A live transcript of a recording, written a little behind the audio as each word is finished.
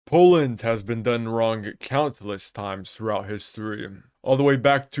Poland has been done wrong countless times throughout history, all the way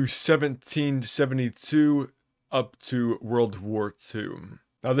back to 1772 up to World War II.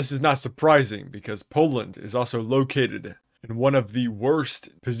 Now, this is not surprising because Poland is also located in one of the worst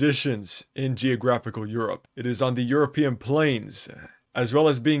positions in geographical Europe. It is on the European plains, as well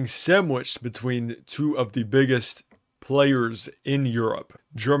as being sandwiched between two of the biggest players in Europe,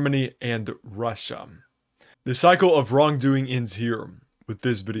 Germany and Russia. The cycle of wrongdoing ends here with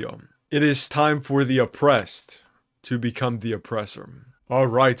this video. It is time for the oppressed to become the oppressor.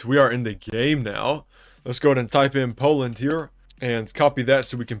 Alright, we are in the game now. Let's go ahead and type in Poland here and copy that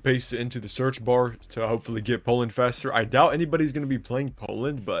so we can paste it into the search bar to hopefully get Poland faster. I doubt anybody's going to be playing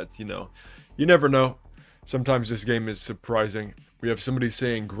Poland, but you know, you never know. Sometimes this game is surprising. We have somebody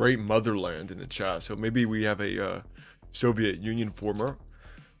saying Great Motherland in the chat, so maybe we have a Soviet Union former.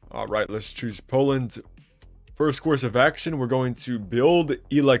 Alright, let's choose Poland. First course of action, we're going to build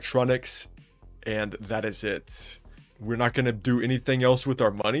electronics, and that is it. We're not going to do anything else with our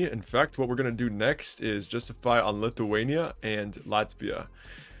money. In fact, what we're going to do next is justify on Lithuania and Latvia.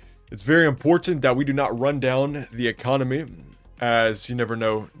 It's very important that we do not run down the economy, as you never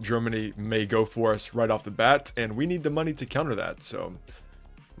know, Germany may go for us right off the bat, and we need the money to counter that. So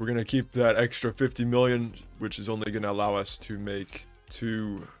we're going to keep that extra 50 million, which is only going to allow us to make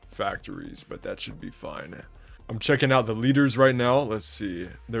 2 factories, but that should be fine. I'm checking out the leaders right now. Let's see.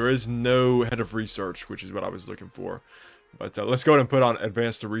 There is no head of research, which is what I was looking for. But let's go ahead and put on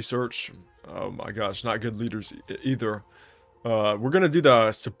advanced research. Oh my gosh, not good leaders either. We're going to do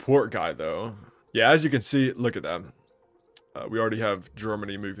the support guy, though. Yeah, as you can see, look at that. We already have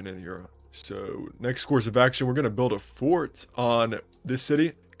Germany moving in here. So next course of action, we're going to build a fort on this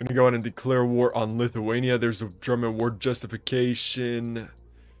city. Going to go ahead and declare war on Lithuania. There's a German war justification.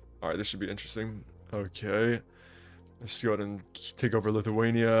 All right, this should be interesting. Okay. Let's go ahead and take over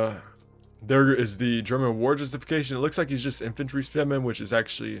Lithuania. There is the German war justification. It looks like he's just infantry spamming, which is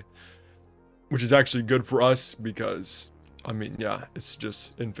actually good for us because, I mean, yeah, it's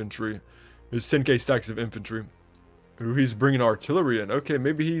just infantry. There's 10k stacks of infantry. Ooh, he's bringing artillery in. Okay,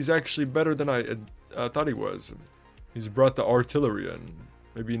 maybe he's actually better than I thought he was. He's brought the artillery in.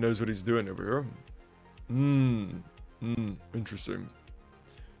 Maybe he knows what he's doing over here. Interesting.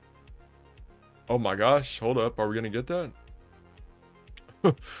 Oh my gosh, hold up. Are we going to get that?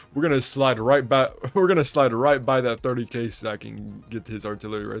 We're going to slide right back. We're going to slide right by that 30k stack and get his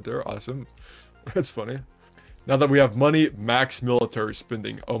artillery right there. Awesome. That's funny. Now that we have money, max military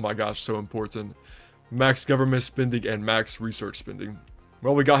spending. Oh my gosh, so important. Max government spending and max research spending.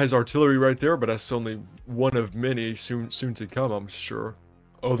 Well, we got his artillery right there, but that's only one of many soon to come, I'm sure.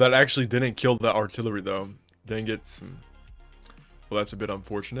 Oh, that actually didn't kill the artillery though. Dang it. Well, that's a bit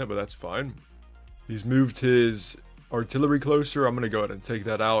unfortunate, but that's fine. He's moved his artillery closer. I'm going to go ahead and take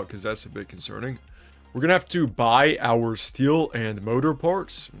that out because that's a bit concerning. We're going to have to buy our steel and motor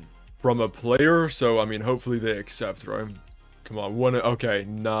parts from a player. So, I mean, hopefully they accept, right? Come on. Okay,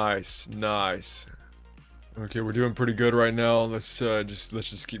 nice. Okay, we're doing pretty good right now. Let's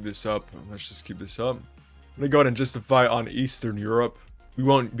just keep this up. I'm going to go ahead and justify on Eastern Europe. We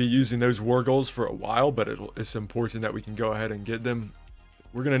won't be using those war goals for a while, but it's important that we can go ahead and get them.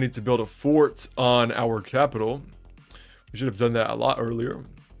 We're going to need to build a fort on our capital. We should have done that a lot earlier.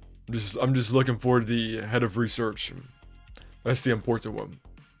 I'm just looking for the head of research. That's the important one.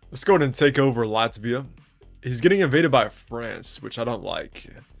 Let's go ahead and take over Latvia. He's getting invaded by France, which I don't like.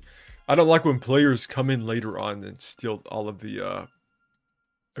 I don't like when players come in later on and steal all of the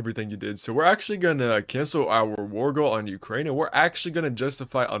everything you did. So we're actually going to cancel our war goal on Ukraine, and we're actually going to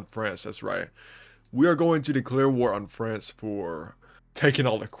justify on France. That's right. We are going to declare war on France for taking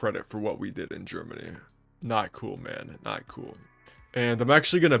all the credit for what we did in Germany. Not cool, man. Not cool. And I'm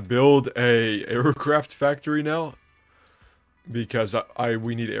actually going to build a aircraft factory now because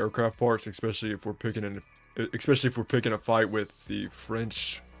we need aircraft parts, especially if we're picking a fight with the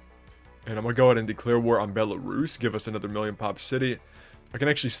French. And I'm going to go ahead and declare war on Belarus. Give us another million pop city. I can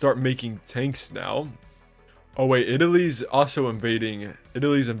actually start making tanks now. Oh wait, Italy's invading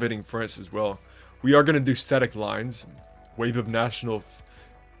France as well. We are going to do static lines. Wave of national,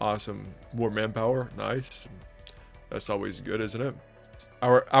 awesome. More manpower, nice. That's always good, isn't it?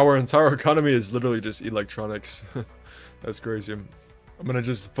 Our entire economy is literally just electronics. That's crazy. I'm gonna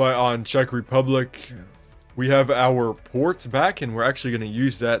just fight on Czech Republic. We have our ports back, and we're actually gonna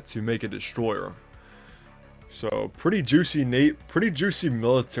use that to make a destroyer. So pretty juicy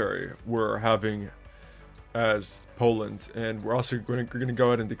military we're having as Poland, and we're also going to go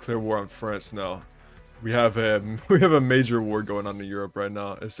ahead and declare war on France now. We have a major war going on in Europe right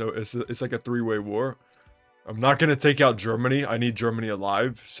now. So it's like a 3-way war. I'm not going to take out Germany. I need Germany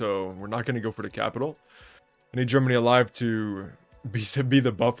alive, so we're not going to go for the capital. I need Germany alive to be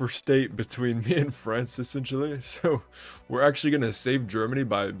the buffer state between me and France, essentially. So we're actually going to save Germany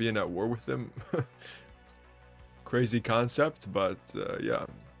by being at war with them. Crazy concept, but yeah.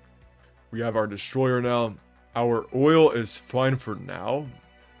 We have our destroyer now. Our oil is fine for now.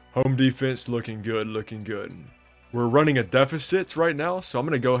 Home defense looking good, looking good. We're running a deficit right now, so I'm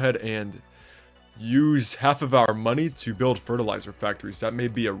going to go ahead and use half of our money to build fertilizer factories. That may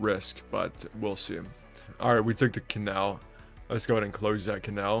be a risk, but we'll see. All right, we took the canal. Let's go ahead and close that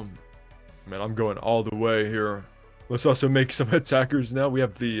canal. Man, I'm going all the way here. Let's also make some attackers now. We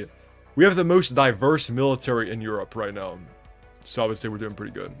have the most diverse military in Europe right now. So I would say we're doing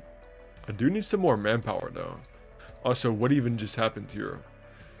pretty good. I do need some more manpower though. Also, what even just happened here?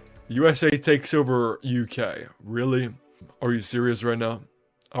 The USA takes over UK. Really? Are you serious right now?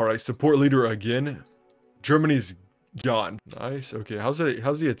 All right, support leader again. Germany's gone. Nice. Okay, how's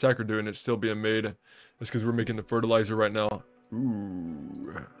the attacker doing? It's still being made. That's because we're making the fertilizer right now.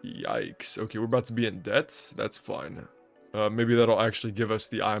 Ooh, yikes. Okay, we're about to be in debts. That's fine. Maybe that'll actually give us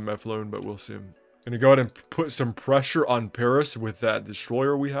the IMF loan, but we'll see. Gonna go ahead and put some pressure on Paris with that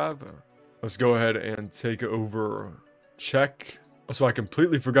destroyer we have. Let's go ahead and take over Czech. Also, I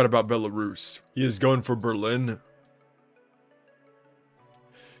completely forgot about Belarus. He is going for Berlin.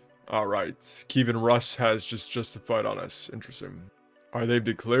 Alright, Kievan Rus has just justified on us. Interesting. Alright, they've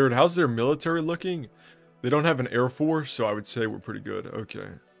declared. How's their military looking? They don't have an air force, so I would say we're pretty good. Okay.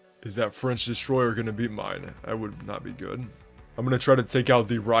 Is that French destroyer going to beat mine? That would not be good. I'm going to try to take out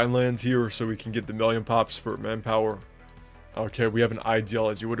the Rhineland here so we can get the million pops for manpower. Okay, we have an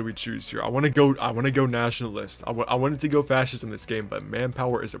ideology. What do we choose here? I want to go nationalist. I wanted to go fascist in this game, but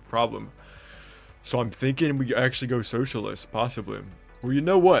manpower is a problem. So I'm thinking we actually go socialist, possibly. Well, you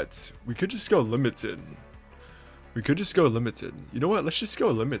know what? We could just go limited. We could just go limited. You know what? Let's just go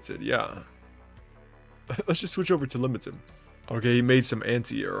limited. Yeah. Let's just switch over to limited. Okay, he made some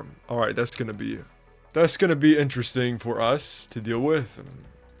anti-air. All right, that's gonna be interesting for us to deal with.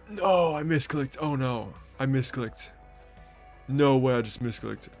 No, I misclicked. Oh no, I misclicked. No way, I just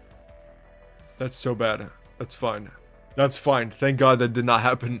misclicked. That's so bad. That's fine. That's fine. Thank God that did not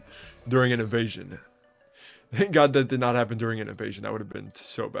happen during an invasion. Thank God that did not happen during an invasion. That would have been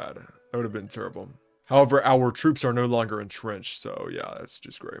so bad. That would have been terrible. However, our troops are no longer entrenched, so yeah, that's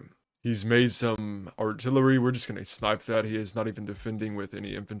just great. He's made some artillery. We're just going to snipe that. He is not even defending with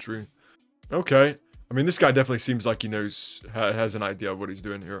any infantry. Okay. I mean, this guy definitely seems like he knows, has an idea of what he's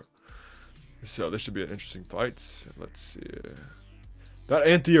doing here. So this should be an interesting fight. Let's see. That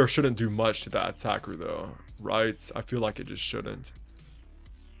anti-air shouldn't do much to that attacker, though. Right? I feel like it just shouldn't.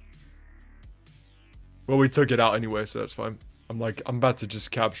 Well, we took it out anyway, so that's fine. I'm about to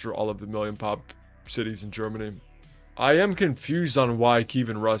just capture all of the million pop cities in Germany. I am confused on why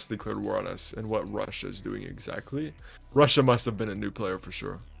Kievan Rus declared war on us and what Russia is doing exactly. Russia must have been a new player for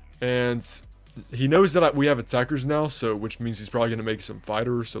sure. And he knows that we have attackers now, so which means he's probably going to make some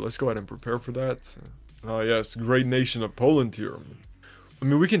fighters. So let's go ahead and prepare for that. Oh yes, great nation of Poland here. I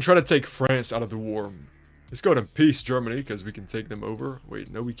mean, we can try to take France out of the war. Let's go ahead and peace Germany because we can take them over. Wait,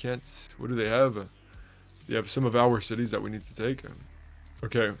 no we can't. What do they have? They have some of our cities that we need to take.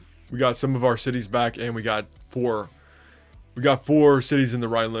 Okay, we got some of our cities back and we got four cities in the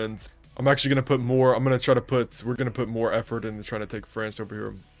Rhineland. I'm actually going to put more, we're going to put more effort into trying to take France over here.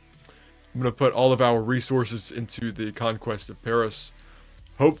 I'm going to put all of our resources into the conquest of Paris.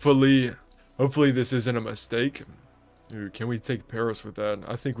 Hopefully this isn't a mistake. Dude, can we take Paris with that?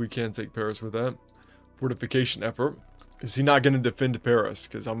 I think we can take Paris with that. Fortification effort. Is he not going to defend Paris?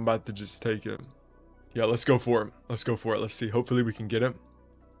 Because I'm about to just take it. Yeah, let's go for it. Let's go for it. Let's see. Hopefully we can get it.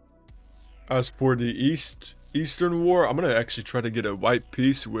 As for the Eastern War, I'm going to actually try to get a white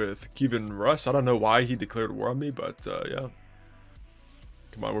peace with Kievan Rus. I don't know why he declared war on me, but yeah.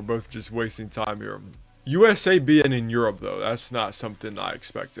 Come on, we're both just wasting time here. USA being in Europe, though, that's not something I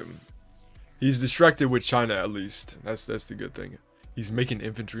expected. He's distracted with China, at least. That's the good thing. He's making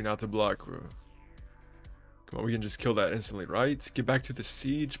infantry now to block. Come on, we can just kill that instantly, right? Get back to the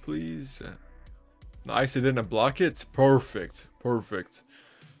siege, please. Nice, they didn't block it. Perfect. Perfect.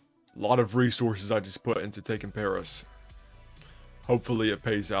 A lot of resources I just put into taking Paris. Hopefully it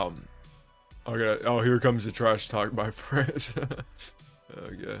pays out. Okay. Oh, here comes the trash talk by France.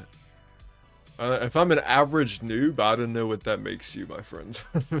 Okay. If I'm an average noob, I don't know what that makes you, my friend.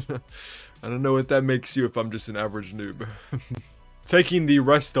 I don't know what that makes you if I'm just an average noob. Taking the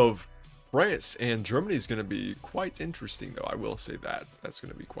rest of France and Germany is going to be quite interesting, though. I will say that. That's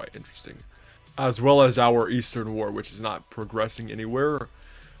going to be quite interesting. As well as our Eastern War, which is not progressing anywhere.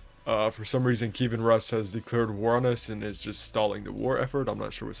 For some reason, Kievan Rus has declared war on us and is just stalling the war effort. I'm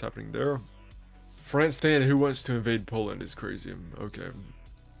not sure what's happening there. France saying who wants to invade Poland is crazy. Okay.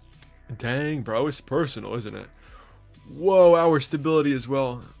 Dang, bro, it's personal, isn't it? Whoa, our stability as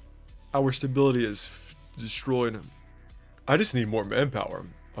well. Our stability is destroyed. I just need more manpower.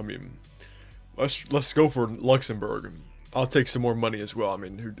 I mean, let's go for Luxembourg. I'll take some more money as well. I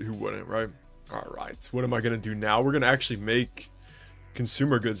mean, who wouldn't, right? All right. What am I gonna do now? We're gonna actually make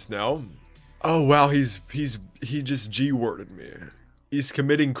consumer goods now. Oh wow, he just G-worded me. He's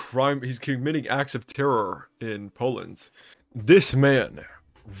committing crime. He's committing acts of terror in Poland. This man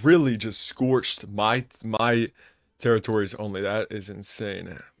really just scorched my territories only. That is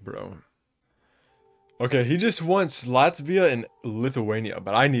insane, bro. Okay, he just wants Latvia and Lithuania,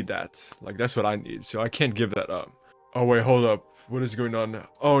 but I need that. Like, that's what I need, so I can't give that up. Oh wait, hold up. What is going on?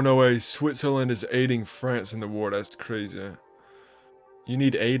 Oh no way, Switzerland is aiding France in the war. That's crazy. You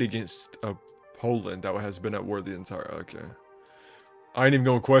need aid against Poland that has been at war the entire... Okay. I ain't even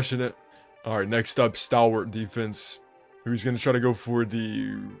gonna question it. Alright, next up, stalwart defense. Who's gonna try to go for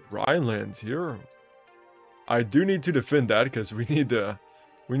the Rhineland here? I do need to defend that because we need the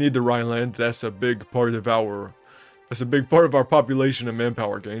Rhineland. That's a big part of our population and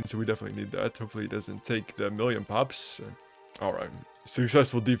manpower gain, so we definitely need that. Hopefully it doesn't take the million pops. Alright.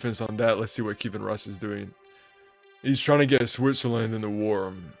 Successful defense on that. Let's see what Kievan Rus is doing. He's trying to get Switzerland in the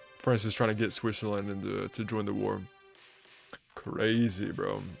war. France is trying to get Switzerland to join the war. Crazy,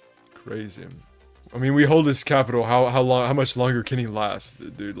 bro. Crazy. I mean, we hold his capital. How much longer can he last,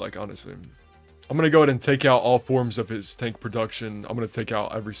 dude? Like, honestly. I'm gonna go ahead and take out all forms of his tank production. I'm gonna take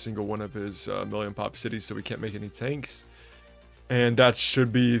out every single one of his million pop cities, so we can't make any tanks. And that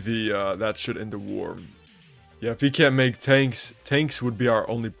should be the that should end the war. Yeah, if he can't make tanks would be our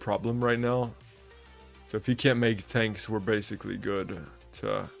only problem right now. So if he can't make tanks, we're basically good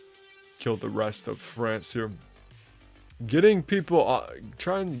to kill the rest of France here. Getting people,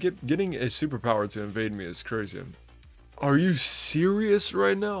 getting a superpower to invade me is crazy. Are you serious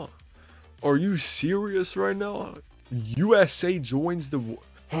right now? Are you serious right now? USA joins the war.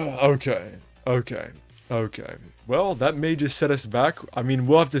 Okay. Well, that may just set us back. I mean,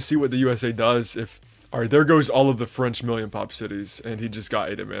 we'll have to see what the USA does if... Alright, there goes all of the French million pop cities, and he just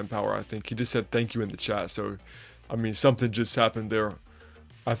got 8 manpower, I think. He just said thank you in the chat, so... I mean, something just happened there.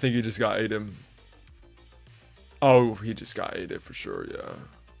 I think he just got 8 him. Oh, he just got 8 for sure, yeah.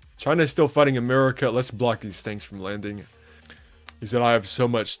 China's still fighting America. Let's block these tanks from landing. He said, I have so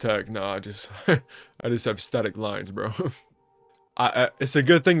much tech. Nah, I just have static lines, bro. It's a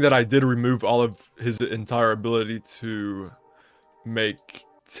good thing that I did remove all of his entire ability to make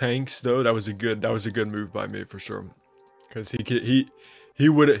tanks, though. That was a good move by me for sure. Because he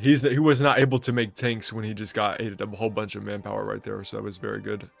was not able to make tanks when he just got a whole bunch of manpower right there. So that was very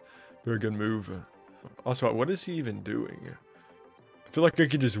good move. Also, what is he even doing? I feel like I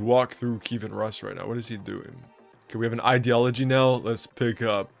could just walk through Kievan Rus right now. What is he doing? Okay, we have an ideology now. Let's pick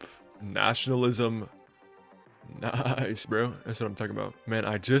up nationalism. Nice, bro. That's what I'm talking about. Man,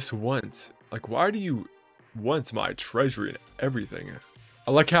 I just want... Like, why do you want my treasury and everything?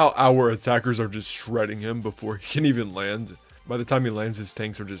 I like how our attackers are just shredding him before he can even land. By the time he lands, his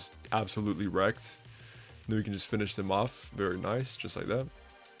tanks are just absolutely wrecked. Then we can just finish them off. Very nice, just like that.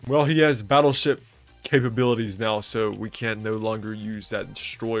 Well, he has battleship capabilities now, so we can no longer use that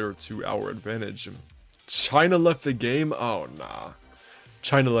destroyer to our advantage. China left the game? Oh, nah.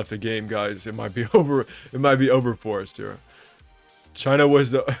 China left the game, guys. It might be over. It might be over for us here. China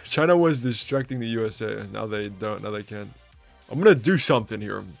was distracting the USA. Now they don't. Now they can. I'm gonna do something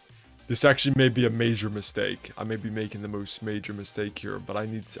here. This actually may be a major mistake. I may be making the most major mistake here, but I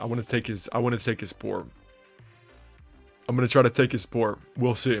want to take his port. I'm gonna try to take his port.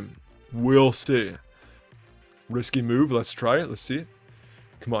 We'll see. We'll see. Risky move. Let's try it. Let's see.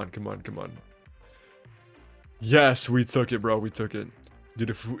 Come on. Yes, we took it, bro. We took it. Dude,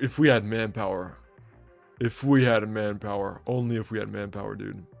 if we had manpower. Only if we had manpower,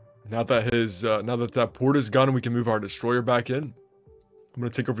 dude. Now that that port is gone and we can move our destroyer back in. I'm going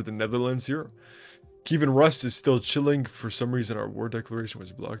to take over the Netherlands here. Kievan Rus is still chilling. For some reason, our war declaration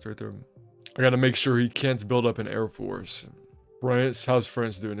was blocked right there. I got to make sure he can't build up an air force. France, how's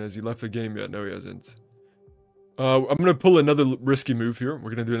France doing? Has he left the game yet? No, he hasn't. I'm going to pull another risky move here.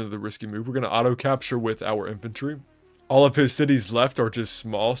 We're going to do another risky move. We're going to auto-capture with our infantry. All of his cities left are just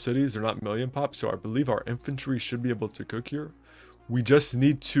small cities. They're not million pop, so I believe our infantry should be able to cook here. We just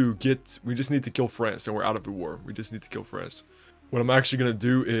need to kill France, and we're out of the war. We just need to kill France. What I'm actually going to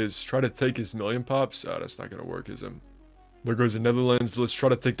do is try to take his million pops. That's not going to work, is it? There goes the Netherlands. Let's try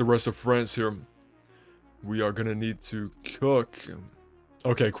to take the rest of France here. We are going to need to cook.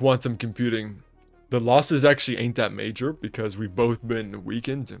 Okay, quantum computing. The losses actually ain't that major because we've both been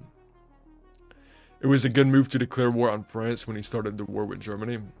weakened. It was a good move to declare war on France when he started the war with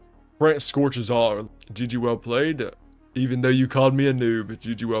Germany. France scorches all. GG, well played. Even though you called me a noob,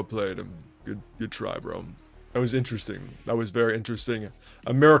 GG, well played. Good try, bro. That was interesting. That was very interesting.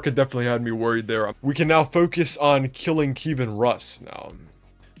 America definitely had me worried there. We can now focus on killing Kievan Rus now.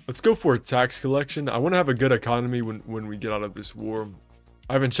 Let's go for a tax collection. I want to have a good economy when we get out of this war.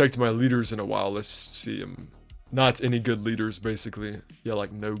 I haven't checked my leaders in a while. Let's see. Not any good leaders, basically. Yeah,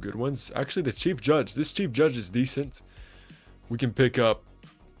 like no good ones. Actually, the chief judge. This chief judge is decent. We can pick up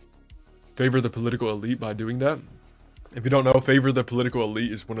favor the political elite by doing that. If you don't know, favor the political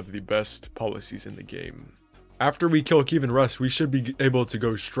elite is one of the best policies in the game. After we kill Kievan Rus, we should be able to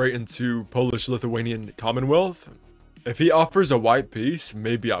go straight into Polish-Lithuanian Commonwealth. If he offers a white peace,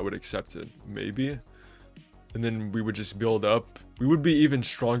 maybe I would accept it. Maybe. And then we would just build up. We would be even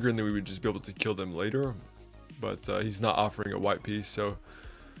stronger and then we would just be able to kill them later. But he's not offering a white peace. So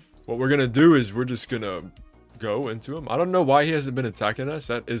what we're going to do is we're just going to go into him. I don't know why he hasn't been attacking us.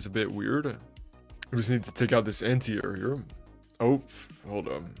 That is a bit weird. We just need to take out this anti-air here. Oh, hold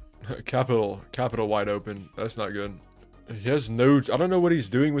on. Capital wide open. That's not good. He has no... I don't know what he's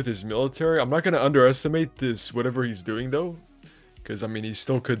doing with his military. I'm not going to underestimate this, whatever he's doing, though. Because, I mean, he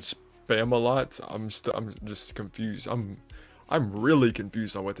still could spam a lot. I'm just confused. I'm really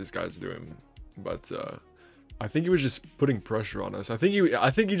confused on what this guy's doing. But, I think he was just putting pressure on us. I think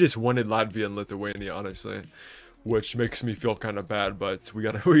he just wanted Latvia and Lithuania, honestly. Which makes me feel kind of bad, but we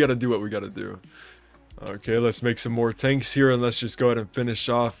gotta do what we gotta do. Okay, let's make some more tanks here, and let's just go ahead and finish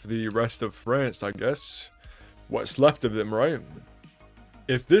off the rest of France, I guess. What's left of them, right?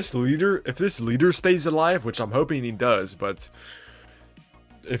 If this leader stays alive, which I'm hoping he does, but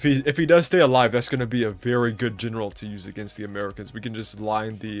if he does stay alive, that's gonna be a very good general to use against the Americans. We can just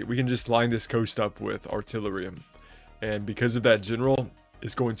line this coast up with artillery, and because of that general,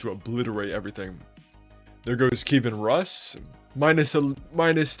 it's going to obliterate everything. There goes Kievan Rus.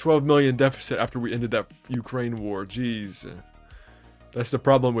 Minus 12 million deficit after we ended that Ukraine war. Jeez. That's the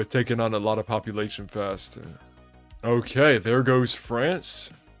problem with taking on a lot of population fast. Okay, there goes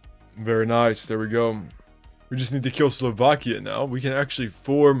France. Very nice. There we go. We just need to kill Slovakia now. We can actually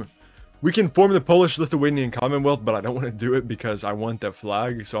form... We can form the Polish-Lithuanian Commonwealth, but I don't want to do it because I want that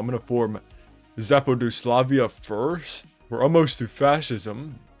flag. So I'm going to form Zapodoslavia first. We're almost to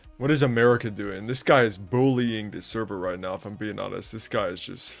fascism. What is America doing? This guy is bullying the server right now, if I'm being honest. This guy is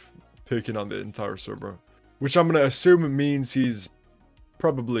just picking on the entire server. Which I'm going to assume means he's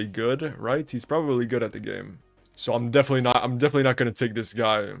probably good, right? He's probably good at the game. So I'm definitely not going to take this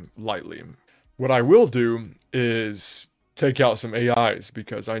guy lightly. What I will do is take out some AIs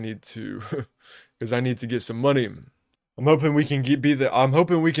because I need to get some money. I'm hoping we can be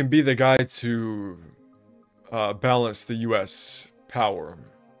the guy to balance the US power.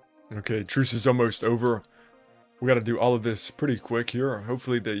 Okay, truce is almost over. We got to do all of this pretty quick here.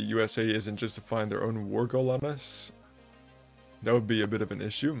 Hopefully the USA isn't justifying their own war goal on us. That would be a bit of an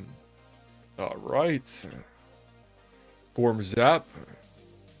issue. Alright. Form ZAP.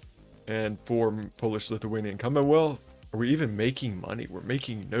 And form Polish-Lithuanian Commonwealth. Are we even making money? We're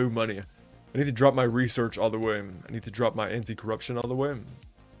making no money. I need to drop my research all the way. I need to drop my anti-corruption all the way.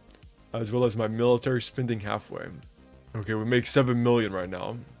 As well as my military spending halfway. Okay, we make 7 million right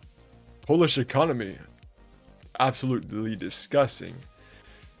now. Polish economy, absolutely disgusting.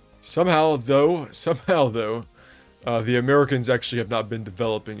 Somehow though, the Americans actually have not been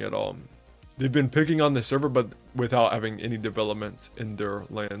developing at all. They've been picking on the server, but without having any development in their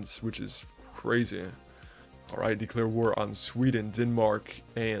lands, which is crazy. Alright, declare war on Sweden, Denmark,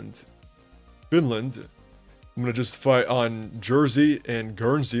 and Finland. I'm gonna just fight on Jersey and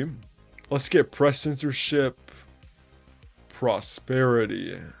Guernsey. Let's get press censorship,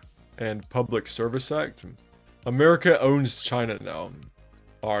 prosperity, and Public Service Act. America owns China now.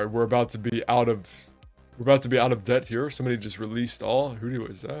 Alright, we're about to be out of debt here. Somebody just released all. Who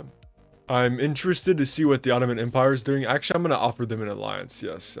is that? I'm interested to see what the Ottoman Empire is doing. Actually, I'm going to offer them an alliance.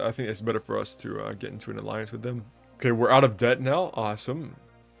 Yes, I think it's better for us to get into an alliance with them. Okay, we're out of debt now. Awesome.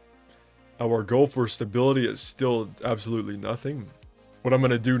 Our goal for stability is still absolutely nothing. What I'm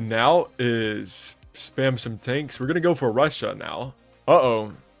going to do now is spam some tanks. We're going to go for Russia now.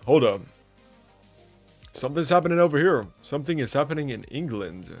 Uh-oh. Hold up. Something's happening over here. Something is happening in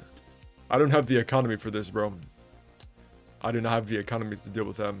England. I don't have the economy for this, bro. I do not have the economy to deal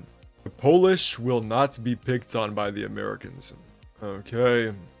with them. The Polish will not be picked on by the Americans.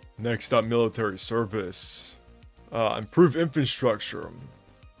 Okay. Next up, military service. Improve infrastructure.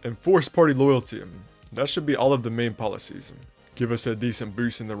 Enforce party loyalty. That should be all of the main policies. Give us a decent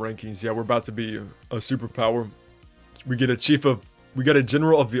boost in the rankings. Yeah, we're about to be a superpower. We get a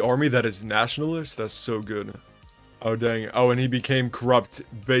general of the army that is nationalist. That's so good. Oh, dang. Oh, and he became corrupt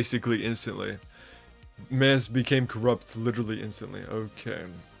basically instantly. Mans became corrupt literally instantly. Okay.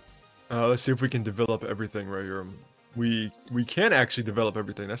 Let's see if we can develop everything right here. We can actually develop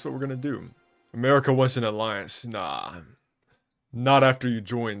everything. That's what we're gonna do. America wants an alliance. Nah. Not after you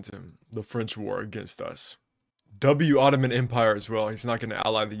joined the French war against us. W Ottoman Empire as well. He's not gonna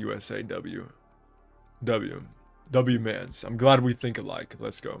ally the USA. W Mans. I'm glad we think alike.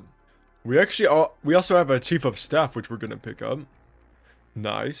 Let's go. We also have a chief of staff, which we're gonna pick up.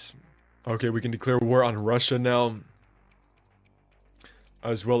 Nice. Okay, we can declare war on Russia now,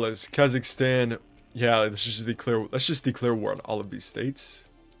 as well as Kazakhstan. Yeah, let's just declare war on all of these states.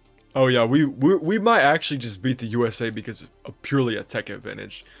 Oh yeah, we might actually just beat the USA because of purely a tech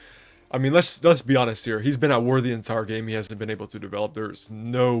advantage. I mean, let's be honest here. He's been at war the entire game. He hasn't been able to develop. There's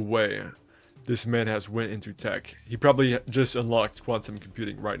no way this man has went into tech. He probably just unlocked quantum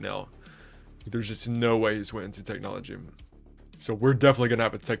computing right now. There's just no way he's went into technology. So we're definitely gonna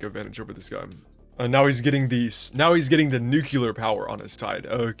have a tech advantage over this guy. And now he's getting the nuclear power on his side.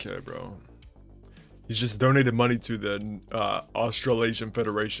 Okay, bro. He's just donated money to the Australasian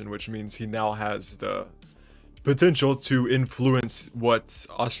Federation, which means he now has the potential to influence what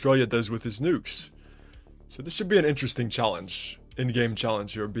Australia does with his nukes. So this should be an interesting challenge, in-game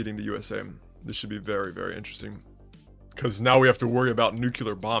challenge here, beating the USA. This should be very, very interesting. Because now we have to worry about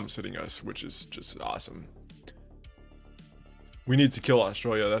nuclear bombs hitting us, which is just awesome. We need to kill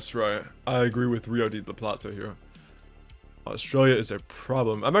Australia, that's right. I agree with Rio de la Plata here. Australia is a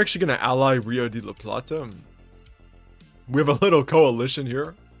problem. I'm actually going to ally Rio de la Plata. We have a little coalition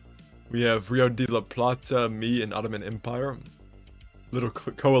here. We have Rio de la Plata, me, and Ottoman Empire. Little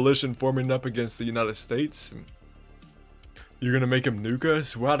coalition forming up against the United States. You're going to make him nuke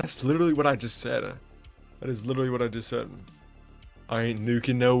us? Wow, that's literally what I just said. That is literally what I just said. I ain't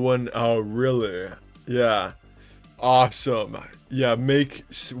nuking no one. Oh, really? Yeah. Awesome. Yeah,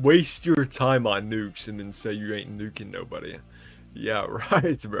 waste your time on nukes and then say you ain't nuking nobody. Yeah,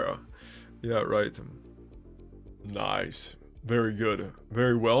 right, bro. Yeah, right. Nice. Very good.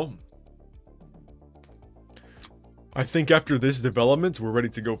 Very well. I think after this development, we're ready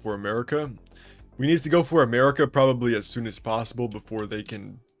to go for America. We need to go for America probably as soon as possible before they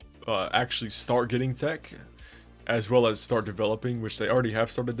can actually start getting tech, as well as start developing, which they already have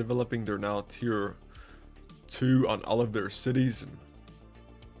started developing. They're now tier 2 on all of their cities. I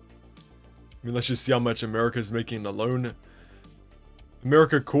mean, let's just see how much America's making alone.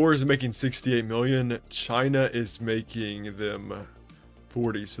 America Core is making 68 million. China is making them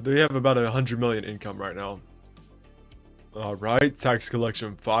 40. So they have about 100 million income right now. Alright, tax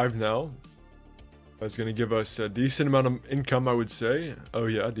collection 5 now. That's going to give us a decent amount of income, I would say. Oh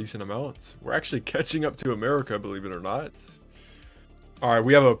yeah, a decent amount. We're actually catching up to America, believe it or not. Alright,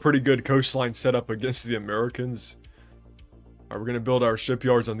 we have a pretty good coastline set up against the Americans. Alright, we're going to build our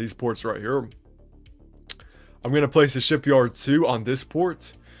shipyards on these ports right here. I'm going to place a shipyard 2 on this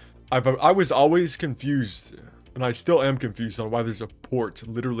port. I was always confused, and I still am confused on why there's a port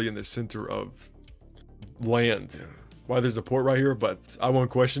literally in the center of land. Why there's a port right here, but I won't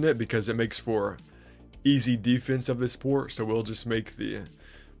question it because it makes for easy defense of this port. So we'll just make the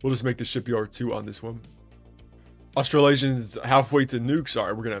shipyard 2 on this one. Australasians halfway to nukes.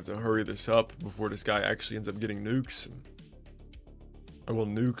 Alright, we're gonna have to hurry this up before this guy actually ends up getting nukes. I will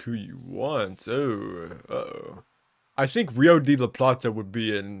nuke who you want. Oh, uh-oh. I think Rio de la Plata would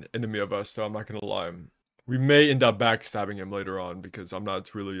be an enemy of us, so I'm not gonna lie. We may end up backstabbing him later on because I'm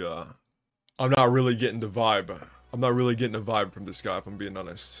not really getting the vibe. I'm not really getting a vibe from this guy, if I'm being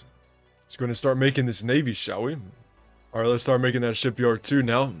honest. Let's go and start making this navy, shall we? Alright, let's start making that shipyard 2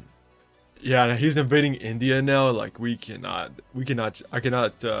 now. Yeah, he's invading India now. Like, I cannot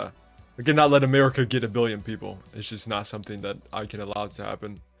let America get 1 billion people. It's just not something that I can allow to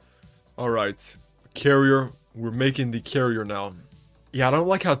happen. Alright, carrier. We're making the carrier now. Yeah, I don't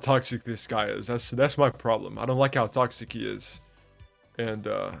like how toxic this guy is. That's my problem. I don't like how toxic he is. And,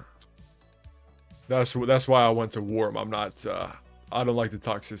 that's why I went to war him. I don't like the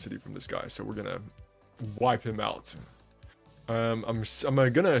toxicity from this guy, so we're gonna wipe him out. I'm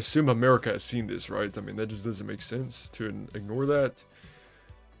gonna assume America has seen this, right? I mean, that just doesn't make sense to ignore that.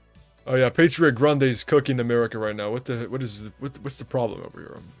 Oh yeah, Patriot Grande is cooking America right now. What's the problem over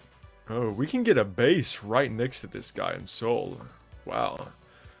here? Oh, we can get a base right next to this guy in Seoul. Wow.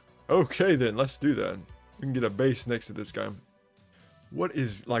 Okay then, let's do that. We can get a base next to this guy. What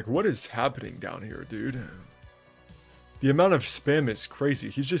is happening down here, dude? The amount of spam is crazy.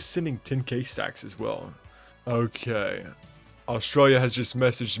 He's just sending 10k stacks as well. Okay. Australia has just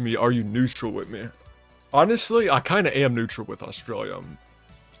messaged me, are you neutral with me? Honestly, I kind of am neutral with Australia.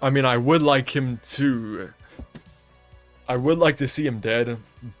 I mean, I would like to see him dead,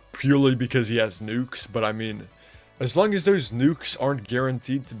 purely because he has nukes, but I mean, as long as those nukes aren't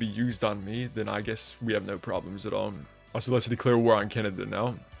guaranteed to be used on me, then I guess we have no problems at all. Also, let's declare war on Canada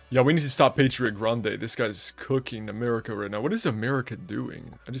now. Yeah, we need to stop Patriot Grande. This guy's cooking America right now. What is America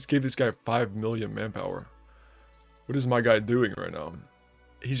doing? I just gave this guy 5 million manpower. What is my guy doing right now?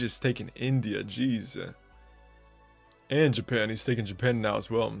 He's just taking India, jeez. And Japan. He's taking Japan now as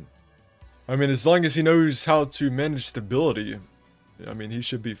well. I mean, as long as he knows how to manage stability, I mean, he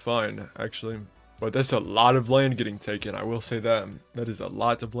should be fine, actually. But that's a lot of land getting taken, I will say that. That is a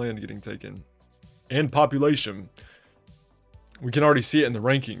lot of land getting taken. And population. We can already see it in the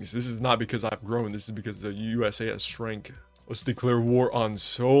rankings. This is not because I've grown, this is because the USA has shrank. Let's declare war on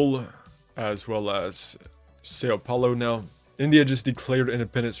Seoul, as well as Sao Paulo now. India just declared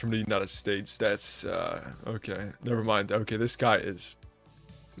independence from the United States. That's, okay, never mind. Okay, this guy is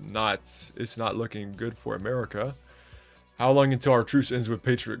it's not looking good for America. How long until our truce ends with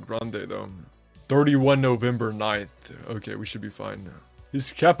Patriot Grande, though? 31 November 9th. Okay, we should be fine.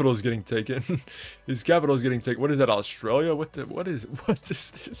 His capital is getting taken. His capital is getting taken. What is that, Australia? What is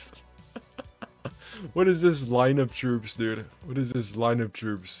this? What is this line of troops, dude? What is this line of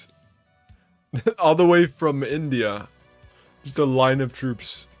troops? All the way from India. Just a line of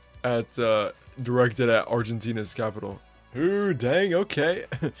troops at directed at Argentina's capital. Ooh, dang, okay.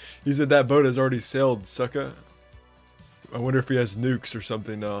 He said that boat has already sailed, sucker. I wonder if he has nukes or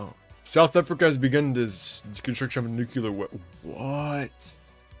something now. South Africa has begun this construction of a nuclear what?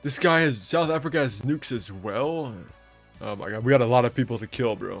 This guy has, South Africa has nukes as well? Oh my god, we got a lot of people to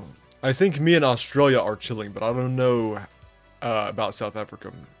kill, bro. I think me and Australia are chilling, but I don't know about South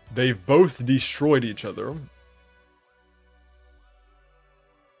Africa. They've both destroyed each other.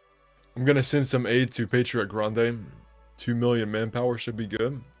 I'm gonna send some aid to Patriot Grande. 2 million manpower should be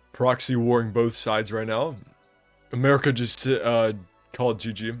good. Proxy warring both sides right now. America just called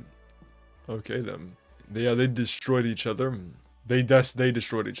GG. Okay then. Yeah, they destroyed each other. They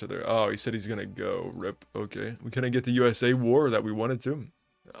destroyed each other. Oh, he said he's gonna go. Rip. Okay. We couldn't get the USA war that we wanted to.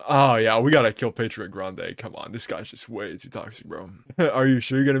 Oh yeah, we gotta kill Patriot Grande. Come on, this guy's just way too toxic, bro. Are you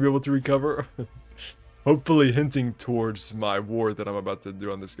sure you're gonna be able to recover? Hopefully hinting towards my war that I'm about to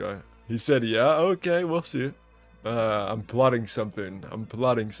do on this guy. He said, yeah, okay, we'll see. I'm plotting something. I'm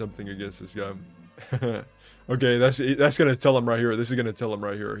plotting something against this guy. Okay, that's gonna tell him right here. This is gonna tell him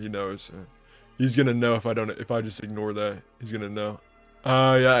right here. He knows. He's gonna know if I just ignore that. He's gonna know.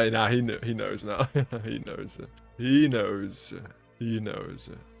 Yeah, nah, he knows now. He knows. He knows. He knows.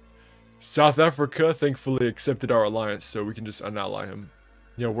 South Africa thankfully accepted our alliance, so we can just unally him.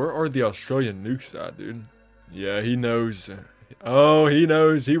 Yeah, where are the Australian nukes at, dude? Yeah, he knows. Oh, he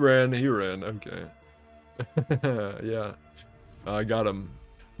knows. He ran. He ran. Okay. Yeah. I got him.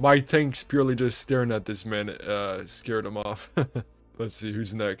 My tank's purely just staring at this man, scared him off. Let's see,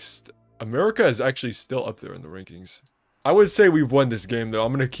 who's next? America is actually still up there in the rankings. I would say we've won this game, though.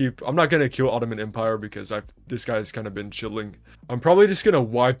 I'm not gonna kill Ottoman Empire because this guy's kind of been chilling. I'm probably just gonna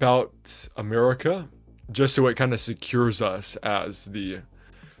wipe out America, just so it kind of secures us as the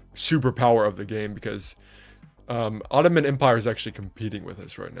superpower of the game, because Ottoman Empire is actually competing with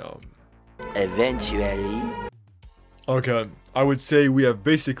us right now. Eventually. Okay, I would say we have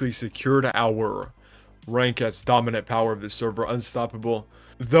basically secured our rank as dominant power of the server, unstoppable.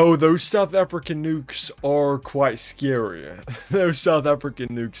 Though those South African nukes are quite scary. Those South African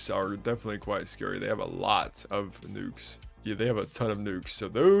nukes are definitely quite scary. They have a lot of nukes. Yeah, they have a ton of nukes. So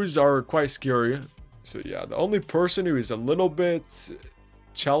those are quite scary. So yeah, the only person who is a little bit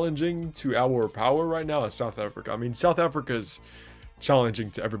challenging to our power right now is South Africa. I mean, South Africa's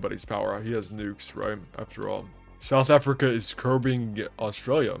challenging to everybody's power. He has nukes, right? After all. South Africa is curbing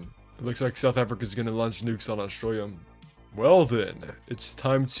Australia. It looks like South Africa is going to launch nukes on Australia. Well then, it's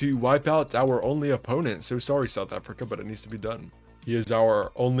time to wipe out our only opponent. So sorry, South Africa, but it needs to be done. He is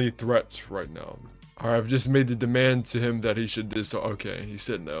our only threat right now. Alright, I've just made the demand to him that he should okay, he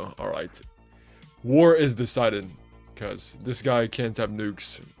said no. Alright. War is decided. Because this guy can't have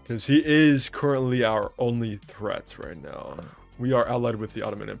nukes. Because he is currently our only threat right now. We are allied with the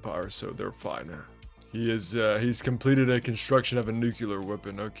Ottoman Empire, so they're fine. He's completed a construction of a nuclear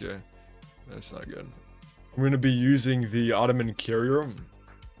weapon. Okay. That's not good. I'm going to be using the Ottoman carrier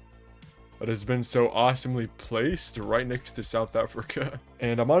that has been so awesomely placed right next to South Africa.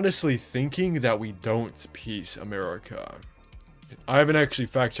 And I'm honestly thinking that we don't peace America. I haven't actually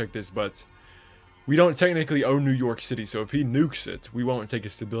fact-checked this, but we don't technically own New York City, so if he nukes it, we won't take a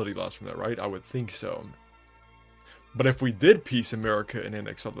stability loss from that, right? I would think so. But if we did peace America and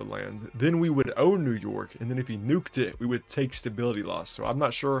annex other land, then we would own New York, and then if he nuked it, we would take stability loss. So I'm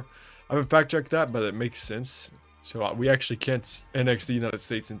not sure. I haven't fact-checked that, but it makes sense. So we actually can't annex the United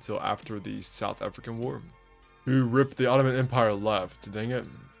States until after the South African War. Who ripped the Ottoman Empire left? Dang it.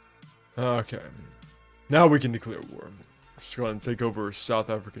 Okay. Now we can declare war. Just go ahead and take over South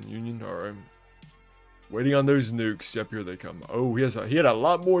African Union. Alright. Waiting on those nukes. Yep, here they come. Oh, he had a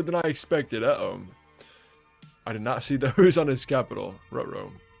lot more than I expected. Uh-oh. I did not see those on his capital.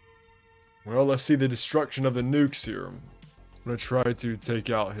 Ruh-roh. Well, let's see the destruction of the nukes here. I'm going to try to take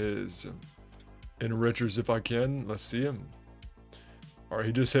out his enrichers if I can. Let's see him. Alright,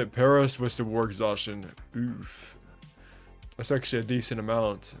 he just hit Paris with some war exhaustion. Oof. That's actually a decent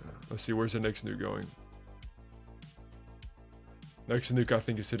amount. Let's see, where's the next nuke going? Next nuke, I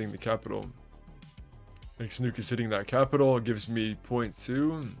think, is hitting the capital. Next nuke is hitting that capital. It gives me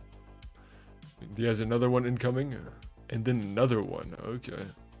 0.2. He has another one incoming. And then another one. Okay.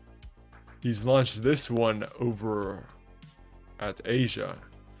 He's launched this one over at Asia.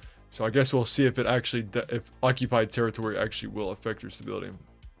 So I guess we'll see if it actually, if occupied territory actually will affect your stability.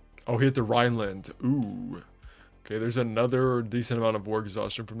 Oh, hit the Rhineland. Ooh. Okay, there's another decent amount of war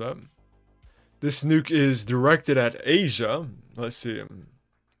exhaustion from that. This nuke is directed at Asia. Let's see.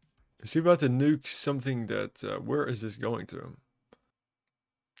 Is he about to nuke something that, where is this going to?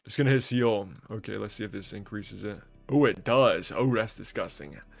 It's going to hit Seoul. Okay, let's see if this increases it. Oh, it does. Oh, that's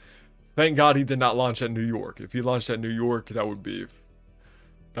disgusting. Thank God he did not launch at New York. If he launched at New York, that would be...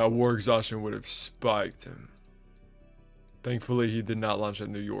 that war exhaustion would have spiked. Thankfully, he did not launch at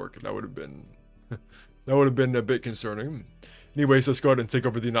New York. That would have been... that would have been a bit concerning. Anyways, let's go ahead and take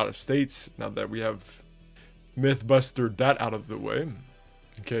over the United States. Now that we have Mythbustered that out of the way.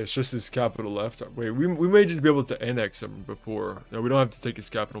 Okay, it's just his capital left. Wait, we may just be able to annex him before. No, we don't have to take his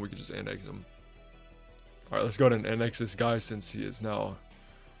capital. We can just annex him. Alright, let's go ahead and annex this guy since he is now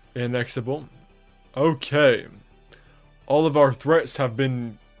annexable. Okay. All of our threats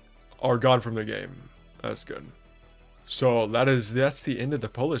are gone from the game. That's good. So that's the end of the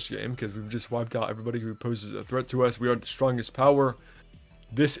Polish game, because we've just wiped out everybody who poses a threat to us. We are the strongest power.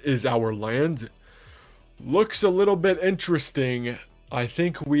 This is our land. Looks a little bit interesting. I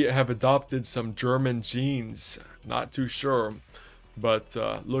think we have adopted some German genes. Not too sure, but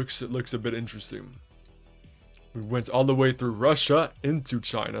looks a bit interesting. We went all the way through Russia into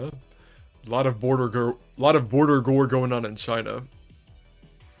China. A lot of border gore going on in China.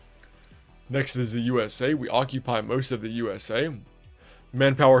 Next is the USA. We occupy most of the USA.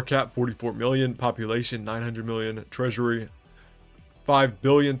 Manpower cap 44 million, population 900 million, treasury 5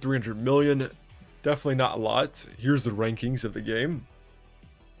 billion, 300 million. Definitely not a lot. Here's the rankings of the game.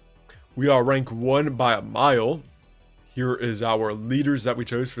 We are rank 1 by a mile. Here is our leaders that we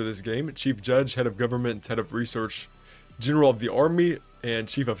chose for this game. Chief Judge, Head of Government, Head of Research, General of the Army, and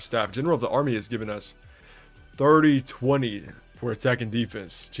Chief of Staff. General of the Army has given us 30-20 for attack and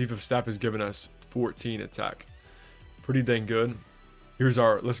defense. Chief of Staff has given us 14 attack. Pretty dang good.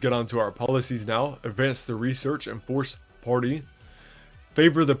 Let's get on to our policies now. Advance the research and force party.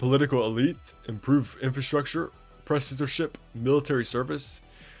 Favor the political elite. Improve infrastructure. Press censorship. Military service.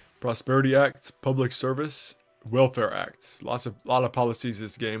 Prosperity Act. Public service. Welfare Act. Lot of policies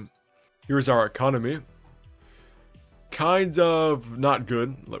this game. Here's our economy. Kind of not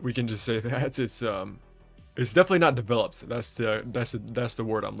good. We can just say that. It's definitely not developed. That's the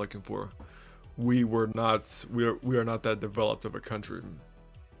word I'm looking for. We are not that developed of a country.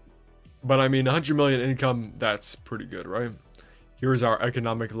 But I mean, 100 million income, that's pretty good, right? Here's our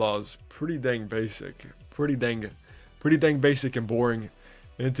economic laws. Pretty dang basic. Pretty dang basic and boring.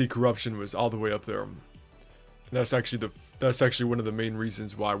 Anti-corruption was all the way up there. That's actually one of the main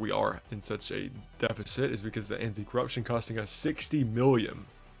reasons why we are in such a deficit, is because the anti-corruption costing us 60 million.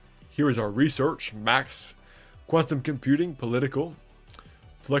 Here is our research, max, quantum computing, political,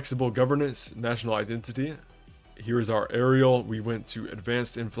 flexible governance, national identity. Here is our aerial. We went to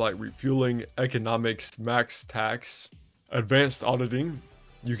advanced in-flight refueling, economics, max tax, advanced auditing.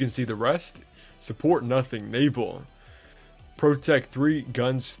 You can see the rest. Support nothing, naval, protect 3,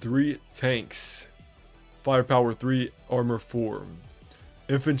 guns 3, tanks. Firepower 3, armor 4,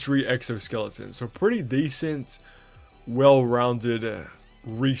 infantry, exoskeleton. So pretty decent, well-rounded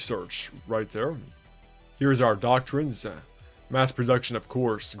research right there. Here's our doctrines. Mass production, of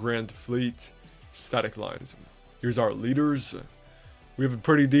course, grand fleet, static lines. Here's our leaders. We have a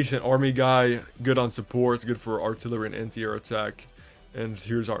pretty decent army guy, good on support, good for artillery and anti-air attack. And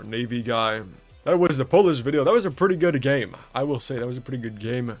here's our navy guy. That was the Polish video. That was a pretty good game. I will say that was a pretty good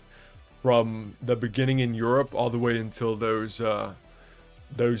game. From the beginning in Europe all the way until those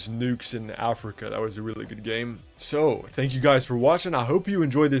those nukes in Africa. That was a really good game. So, thank you guys for watching. I hope you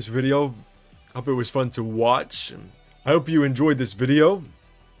enjoyed this video. I hope it was fun to watch. I hope you enjoyed this video.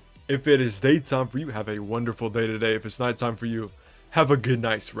 If it is daytime for you, have a wonderful day today. If it's nighttime for you, have a good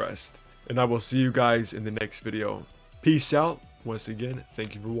night's rest. And I will see you guys in the next video. Peace out. Once again,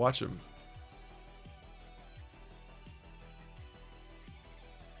 thank you for watching.